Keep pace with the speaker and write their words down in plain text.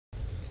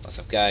What's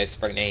up guys,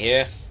 SprogPlays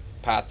here,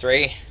 part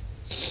 3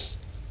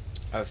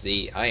 of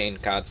the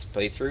Ironclads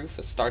playthrough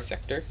for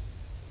Starsector.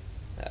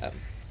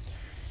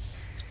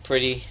 It's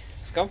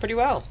going pretty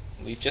well.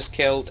 We've just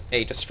killed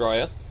a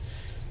destroyer.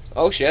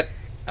 Oh shit!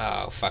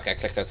 Oh fuck! I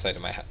clicked outside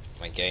of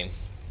my game.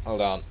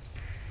 Hold on.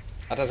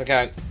 That doesn't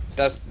count.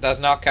 Does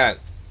not count.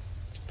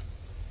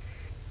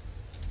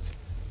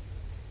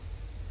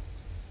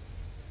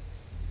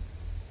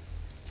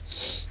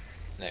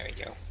 There we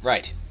go.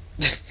 Right.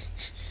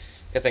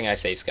 Good thing I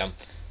saved scum.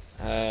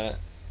 What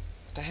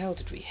the hell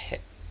did we hit?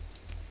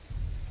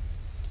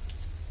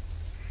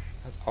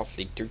 That's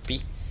awfully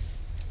derpy.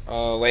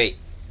 Oh wait.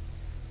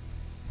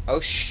 Oh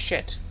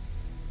shit.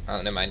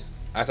 Oh never mind.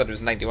 I thought it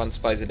was 91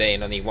 supplies a day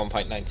and only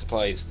 1.9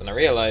 supplies. Then I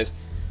realised,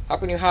 how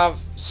can you have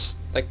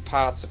like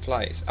part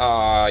supplies? Oh,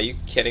 are you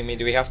kidding me?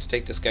 Do we have to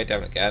take this guy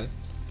down again?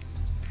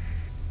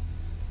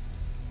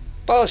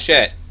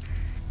 Bullshit.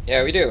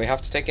 Yeah, we do. We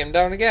have to take him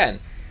down again.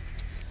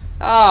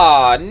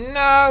 Oh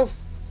no.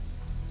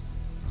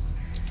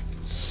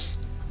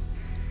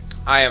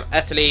 I am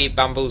utterly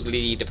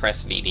bamboozly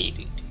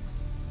depressedly.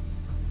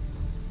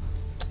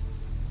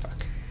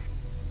 Fuck.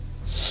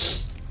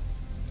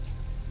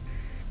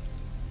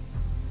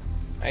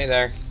 Hey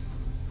there.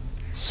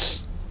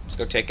 Let's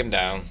go take him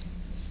down.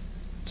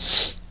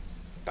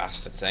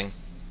 Bastard thing.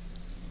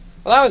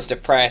 Well, that was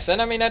depressing.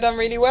 I mean, I done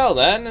really well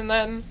then, and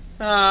then...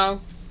 Oh.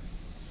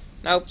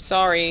 Nope,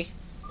 sorry.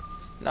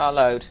 Not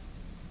allowed.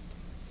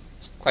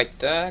 It's quite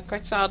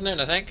saddening,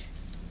 I think.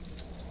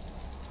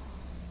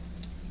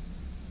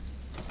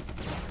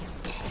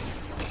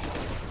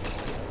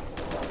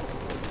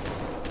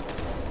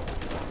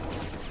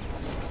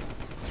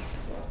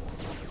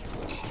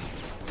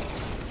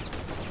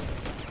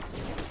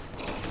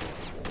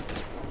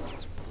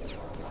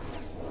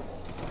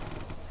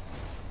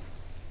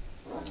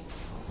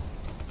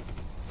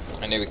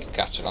 I knew we could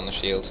catch it on the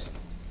shield.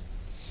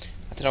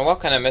 I don't know what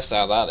kind of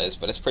missile that is,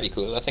 but it's pretty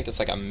cool. I think it's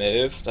like a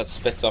MIRV that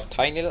splits off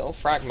tiny little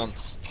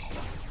fragments.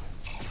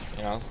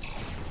 You know?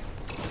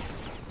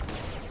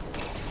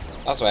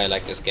 That's why I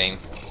like this game.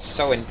 It's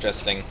so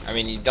interesting. I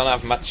mean, you don't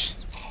have much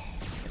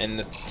in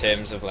the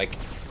terms of like...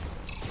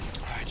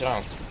 I don't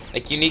know.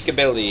 Like unique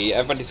ability.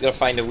 Everybody's got to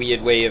find a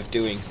weird way of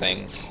doing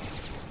things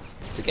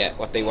to get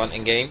what they want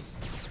in game.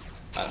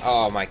 And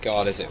oh my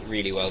god, is it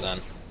really well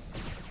done.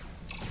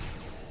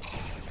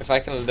 If I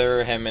can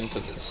lure him into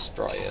the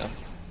destroyer,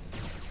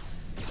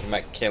 we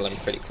might kill him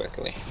pretty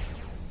quickly.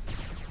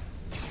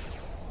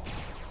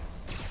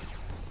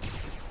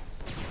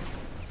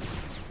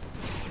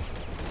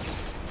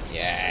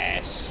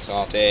 Yes,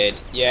 sorted.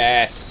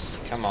 Yes,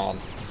 come on.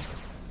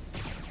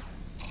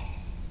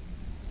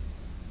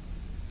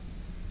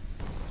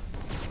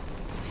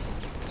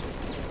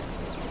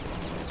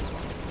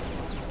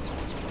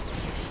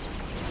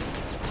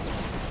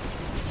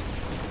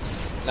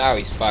 Now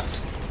he's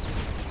fucked.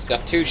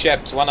 Got two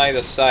ships, one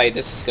either side.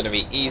 This is going to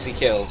be easy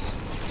kills.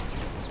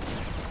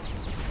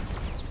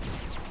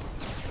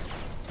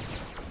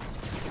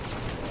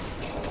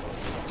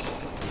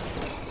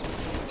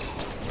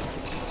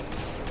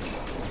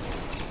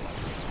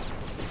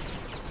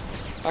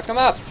 Fuck him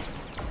up.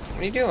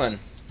 What are you doing?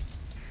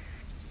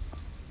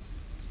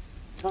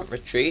 Don't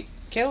retreat.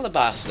 Kill the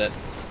bastard.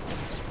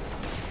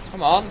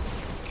 Come on.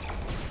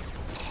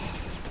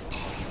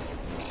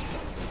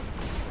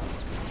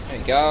 There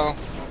you go.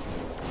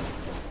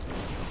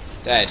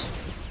 Dead.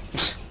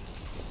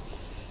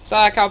 So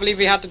I can't believe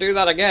we had to do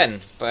that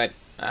again, but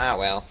ah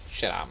well,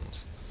 shit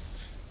happens.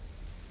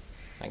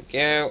 Thank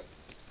you.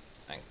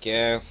 Thank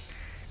you.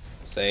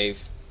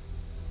 Save.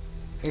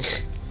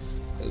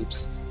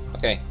 Oops.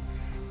 Okay.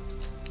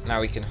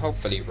 Now we can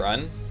hopefully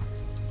run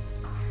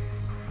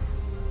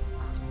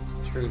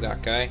through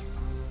that guy.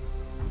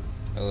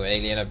 Oh,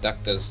 alien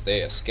abductors,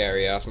 they are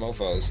scary ass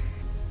mofos.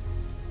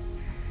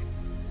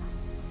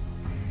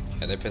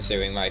 Yeah, they're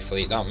pursuing my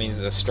fleet. That means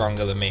they're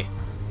stronger than me.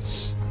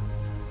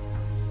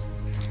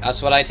 That's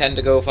what I tend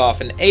to go for.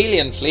 If an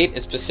alien fleet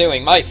is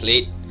pursuing my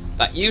fleet,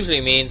 that usually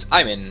means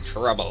I'm in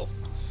trouble.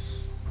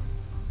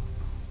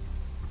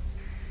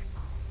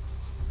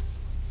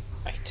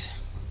 Right.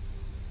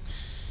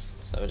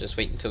 So we'll just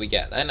wait until we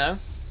get there now.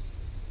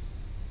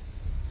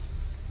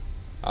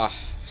 Ah,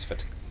 I was about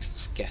to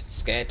get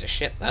scared to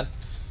shit then.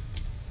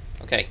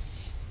 Okay.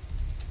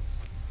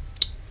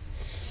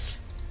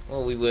 What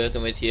are we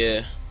working with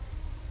here?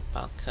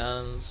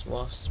 Balkans,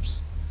 wasps.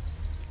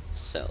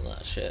 Sell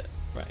that shit.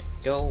 Right.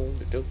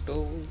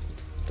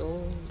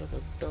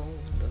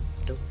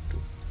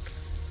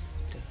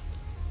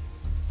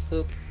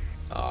 Oop.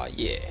 Oh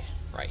yeah.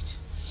 Right.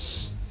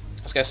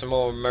 Let's get some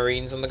more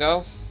marines on the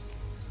go.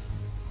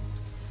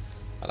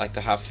 I'd like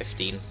to have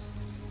 15.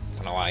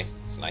 Don't know why.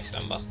 It's a nice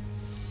number.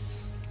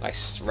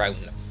 Nice round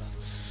number.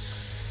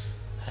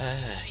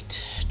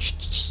 Alright.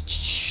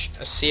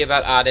 Let's see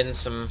about adding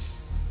some...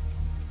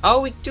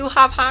 Oh, we do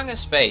have hangar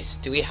space.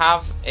 Do we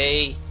have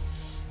a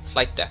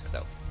flight deck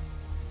though?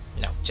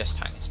 No, just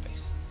hangar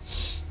space.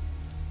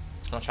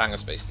 How much hangar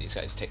space these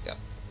guys take up?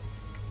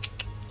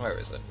 Where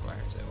is it?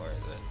 Where is it? Where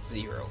is it?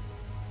 0.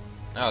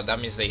 Oh, that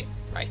means they...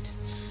 Right.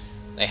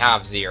 They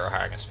have 0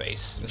 hangar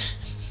space.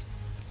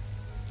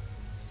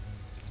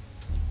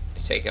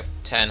 They take up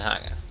 10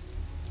 hangar.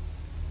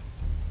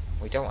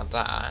 We don't want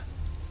that.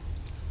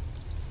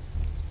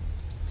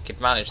 We could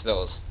manage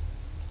those.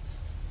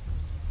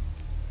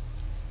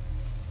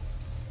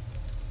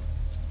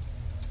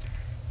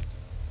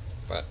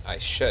 But I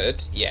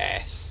should...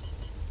 Yes.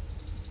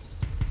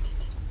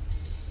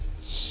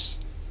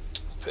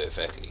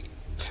 Perfectly.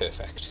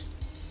 Perfect.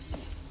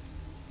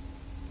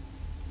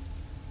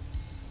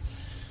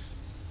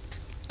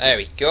 There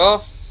we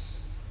go.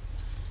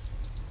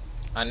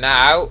 And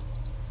now,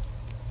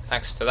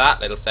 thanks to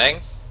that little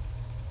thing.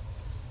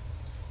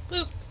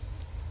 Boop.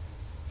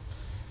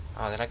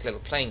 Oh, they're like little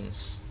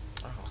planes.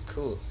 Oh,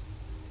 cool.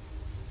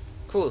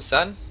 Cool,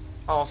 son.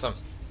 Awesome.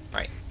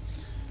 Right.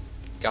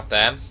 Got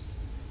them.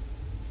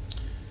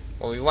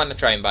 What we want to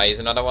try and buy is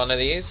another one of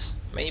these.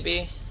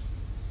 Maybe.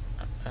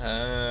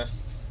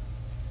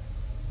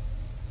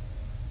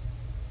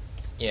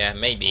 Yeah,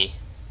 maybe.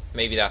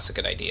 Maybe that's a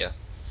good idea.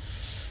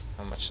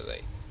 How much are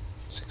they?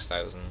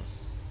 6,000.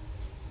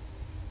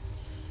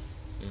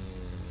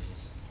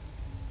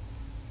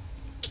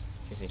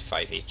 These need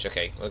 5 each.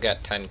 Okay, we'll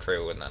get 10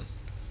 crew and then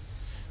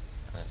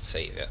let's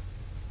save it.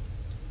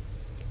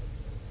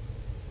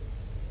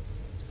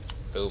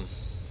 Boom.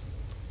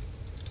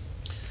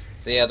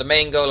 So yeah, the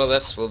main goal of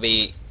this will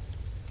be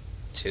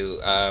to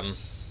oh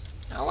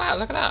wow,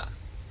 look at that.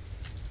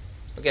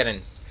 We're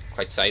getting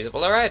quite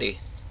sizable already.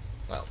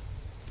 Well,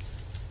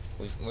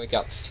 we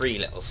got 3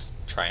 little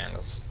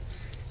triangles.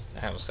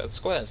 I almost said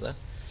squares there.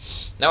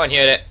 No one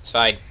heard it. It's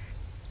fine.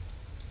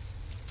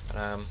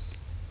 But,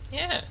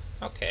 yeah.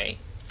 Okay.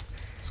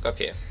 Let's go up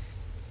here.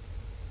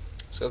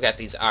 Let's go get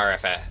these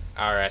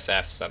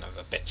RSF son of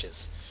a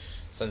bitches.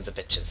 Sons of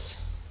bitches.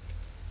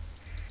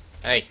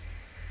 Hey.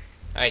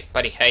 Hey,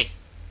 buddy. Hey.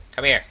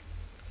 Come here.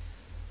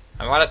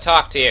 I want to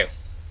talk to you.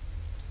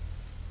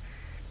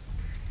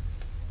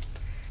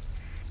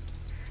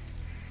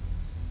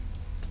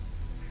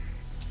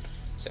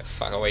 So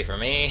fuck away from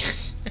me.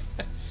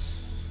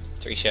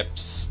 3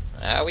 ships.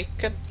 We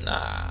could...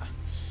 Nah.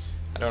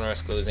 I don't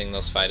risk losing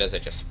those fighters I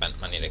just spent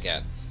money to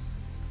get.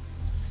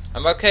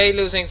 I'm okay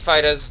losing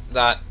fighters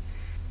that...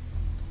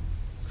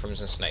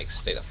 Crimson Snakes,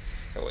 stay the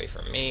fuck away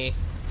from me.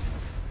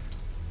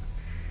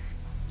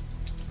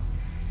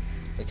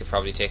 We could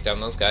probably take down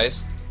those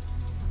guys.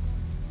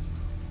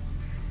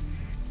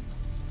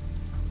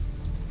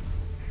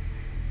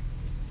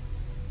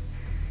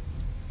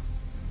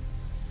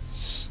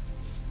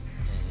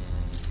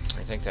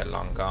 I think they're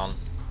long gone.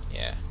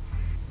 Yeah.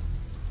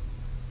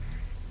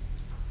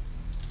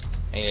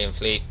 Alien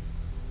fleet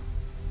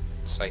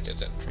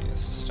sighted entering the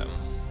system.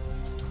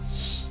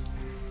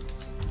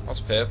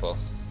 What's purple?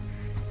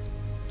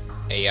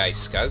 AI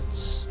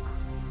scouts?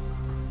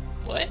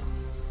 What?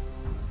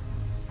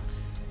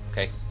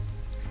 Okay.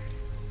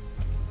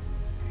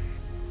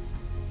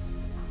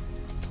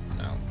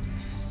 No.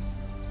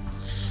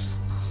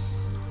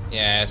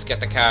 Yeah, let's get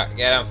the car.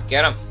 Get him.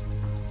 Get him.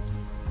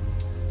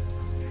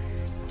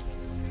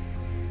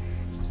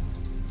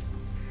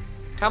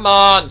 Come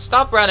on,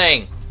 stop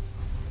running!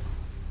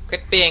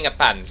 Quit being a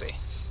pansy.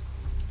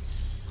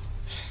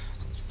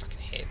 I fucking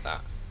hate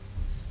that.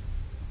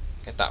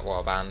 Get that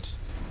warband.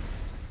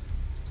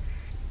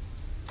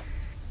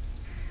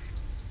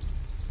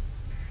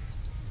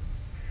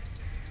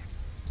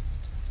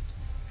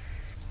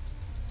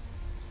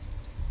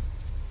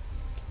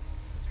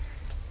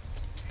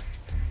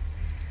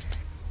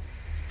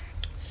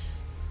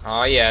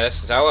 Oh yeah,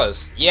 this is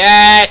ours.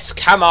 Yes!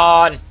 Come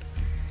on!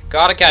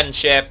 Got a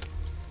gunship.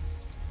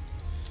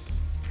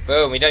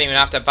 Boom, we don't even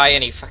have to buy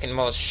any fucking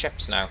more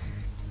ships now.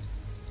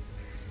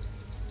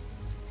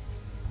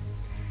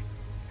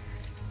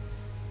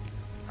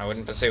 I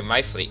wouldn't pursue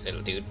my fleet,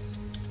 little dude.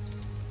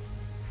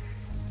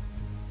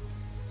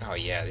 Oh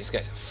yeah, these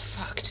guys are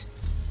fucked.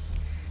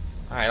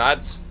 Alright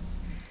lads.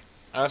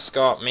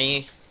 Escort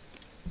me.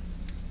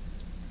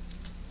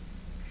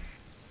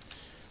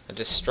 The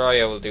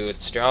destroyer will do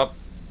its job.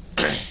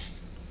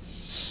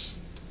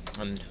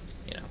 And,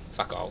 you know,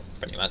 fuck all,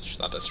 pretty much.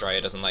 That destroyer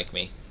doesn't like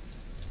me.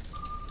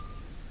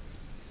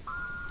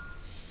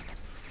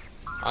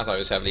 I thought it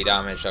was heavily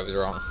damaged, I was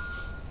wrong.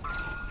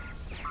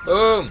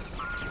 Boom!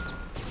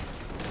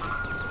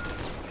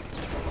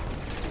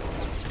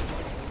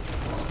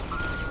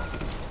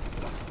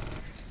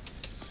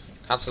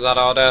 Cancel that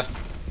order.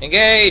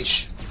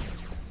 Engage!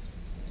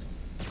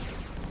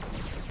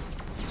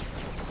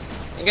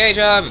 Engage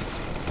him!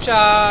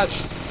 Charge!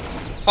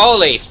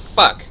 Holy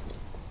fuck!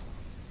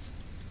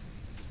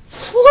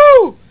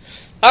 Woo!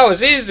 That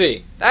was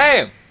easy!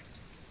 Damn!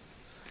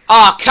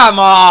 Oh, come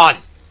on!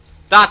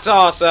 That's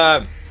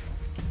awesome!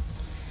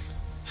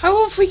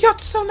 How have we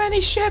got so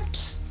many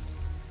ships?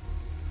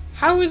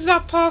 How is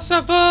that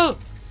possible?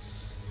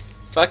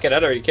 Fuck it, I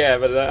don't really care,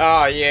 but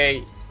oh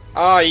yay.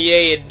 Oh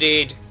yay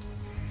indeed.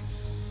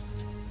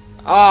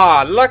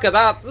 Oh, look at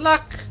that,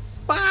 look!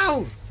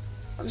 Wow!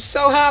 I'm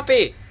so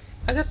happy!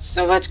 I got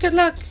so much good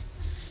luck!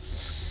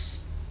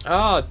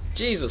 Oh,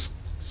 Jesus.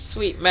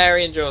 Sweet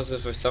Mary and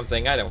Joseph or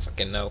something, I don't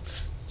fucking know.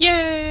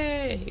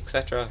 Yay!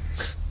 Etc.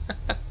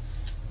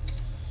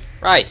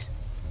 Right.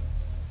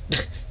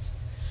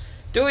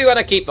 Do we want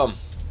to keep them?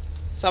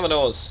 Some of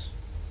those.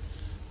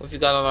 What have you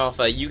got on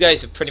offer? You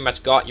guys have pretty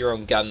much got your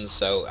own guns,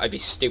 so I'd be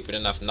stupid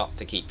enough not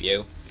to keep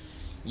you.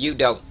 You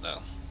don't,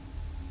 though.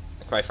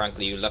 Quite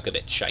frankly, you look a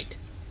bit shite.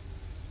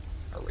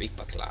 A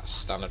Reaper class,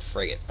 standard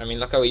frigate. I mean,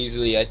 look how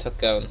easily I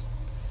took him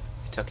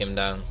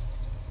down.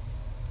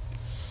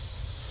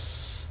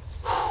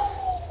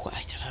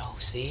 I don't know,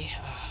 see?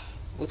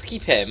 We'll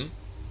keep him.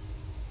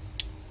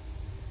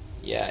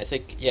 Yeah, I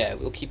think, yeah,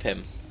 we'll keep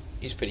him.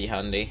 He's pretty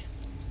handy.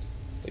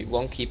 We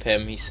won't keep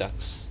him, he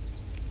sucks.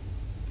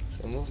 So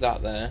we'll move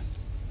that there.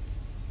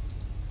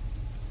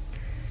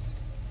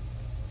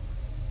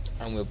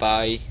 And we'll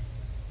buy...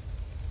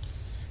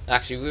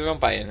 Actually, we won't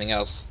buy anything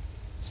else.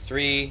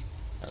 3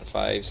 and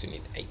 5, so we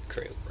need 8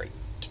 crew. Right.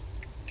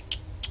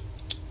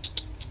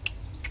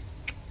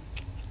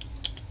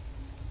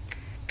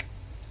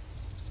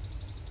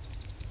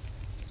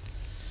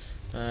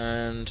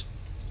 And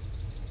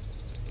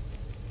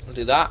we'll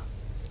do that.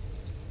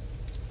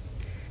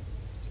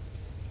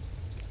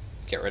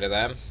 Get rid of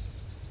them.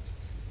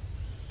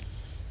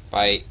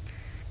 Buy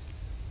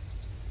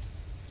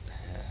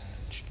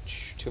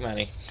too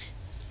many.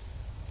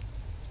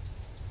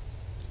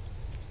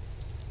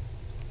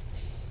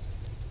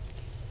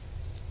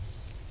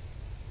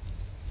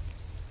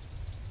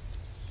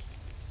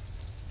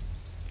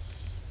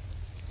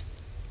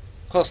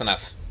 Close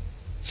enough.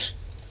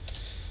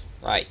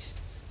 Right.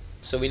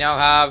 So we now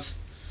have...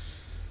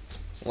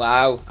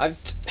 Wow. I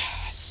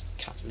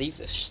can't believe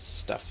this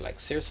stuff. Like,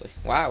 seriously.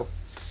 Wow.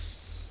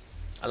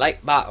 I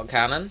like battle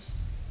cannon.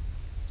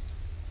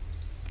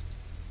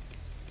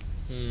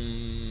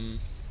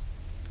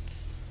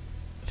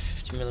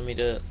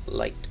 50mm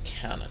light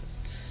cannon.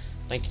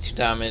 92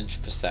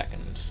 damage per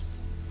second.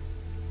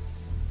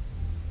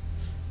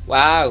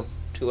 Wow.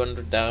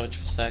 200 damage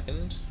per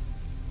second.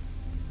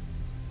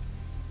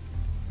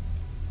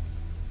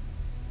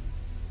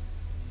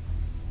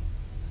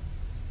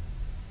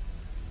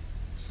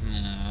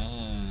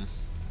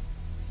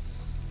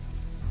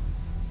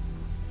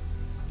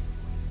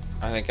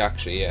 I think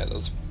actually, yeah,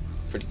 those are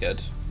pretty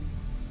good.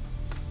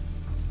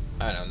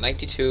 I don't know,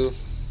 92.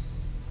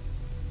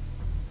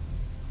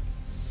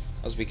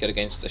 That was be good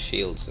against the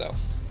shields, though.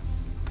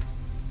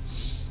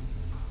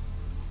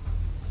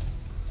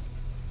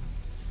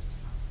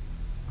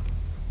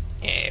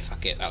 Yeah,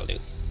 fuck it, that'll do.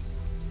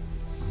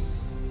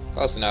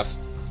 Close enough.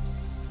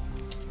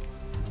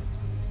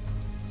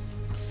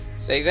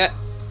 Save it.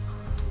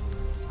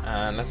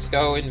 And let's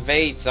go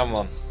invade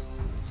someone.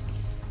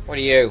 What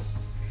are you?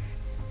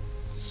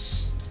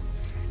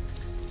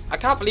 I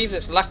can't believe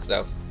this luck,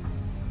 though.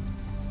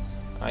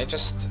 I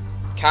just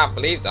can't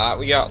believe that.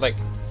 We got, like,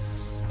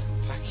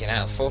 fucking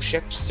hell, 4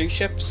 ships, 3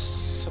 ships,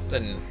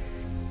 something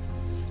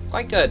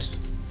quite good.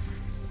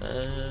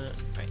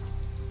 Right.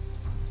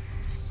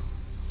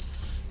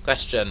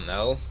 Question,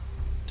 though.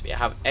 Do we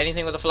have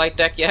anything with a flight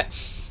deck yet?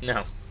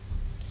 No.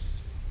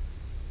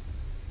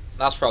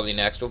 That's probably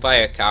next. We'll buy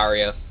a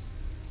carrier.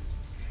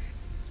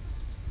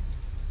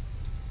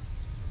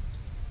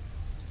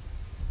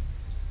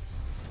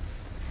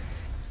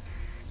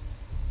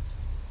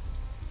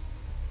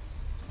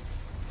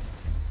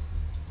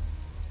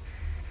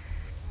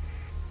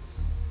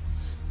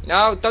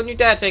 No, don't you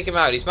dare take him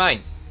out, he's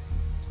mine.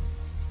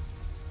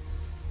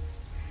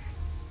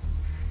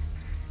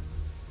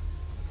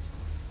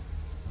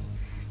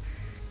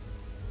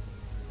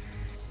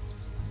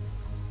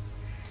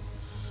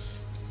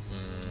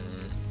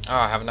 Oh,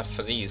 I have enough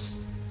for these.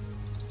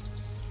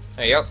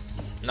 There you go.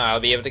 Now I'll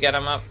be able to get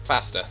him up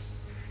faster.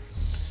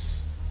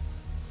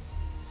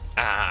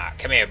 Ah,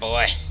 come here,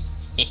 boy.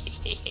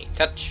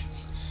 Touch.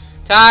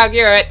 Tag,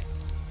 you're it.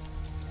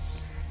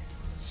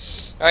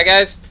 Alright,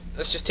 guys.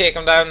 Let's just take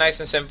them down nice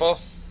and simple.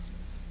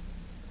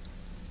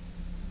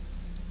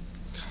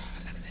 God,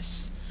 look at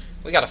this.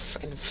 We got a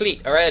fucking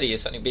fleet already.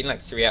 It's only been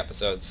like 3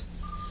 episodes.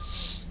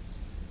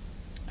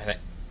 I think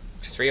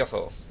 3 or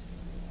 4.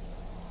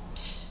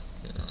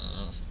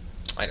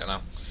 I don't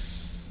know.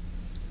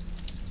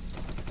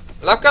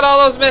 Look at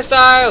all those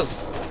missiles!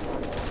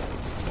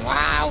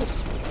 Wow!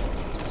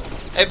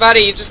 Hey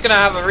buddy, you're just gonna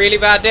have a really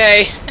bad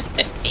day.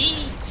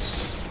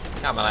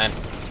 Come on.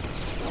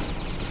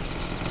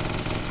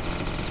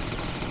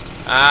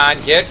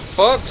 And get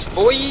fucked,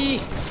 boy!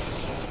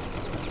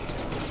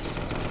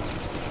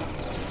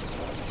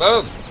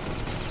 Boom!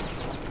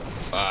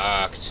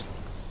 Fucked.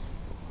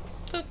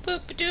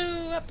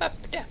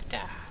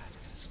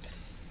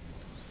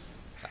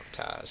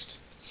 Sabotaged.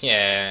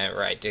 Yeah,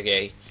 right,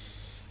 okay.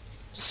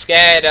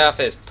 Scared of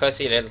his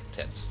pussy little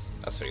tits.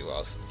 That's what he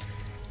was.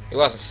 He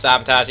wasn't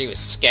sabotaged, he was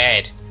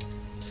scared.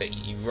 So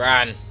he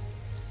ran.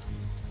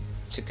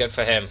 Too good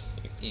for him.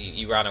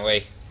 He ran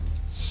away.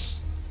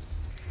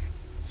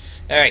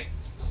 Alright,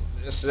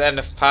 this is the end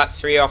of part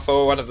 3 or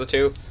 4, one of the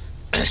two.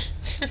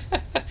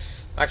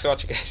 Thanks for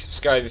watching, guys.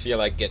 Subscribe if you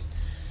like it.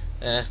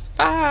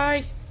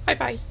 Bye! Bye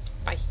bye!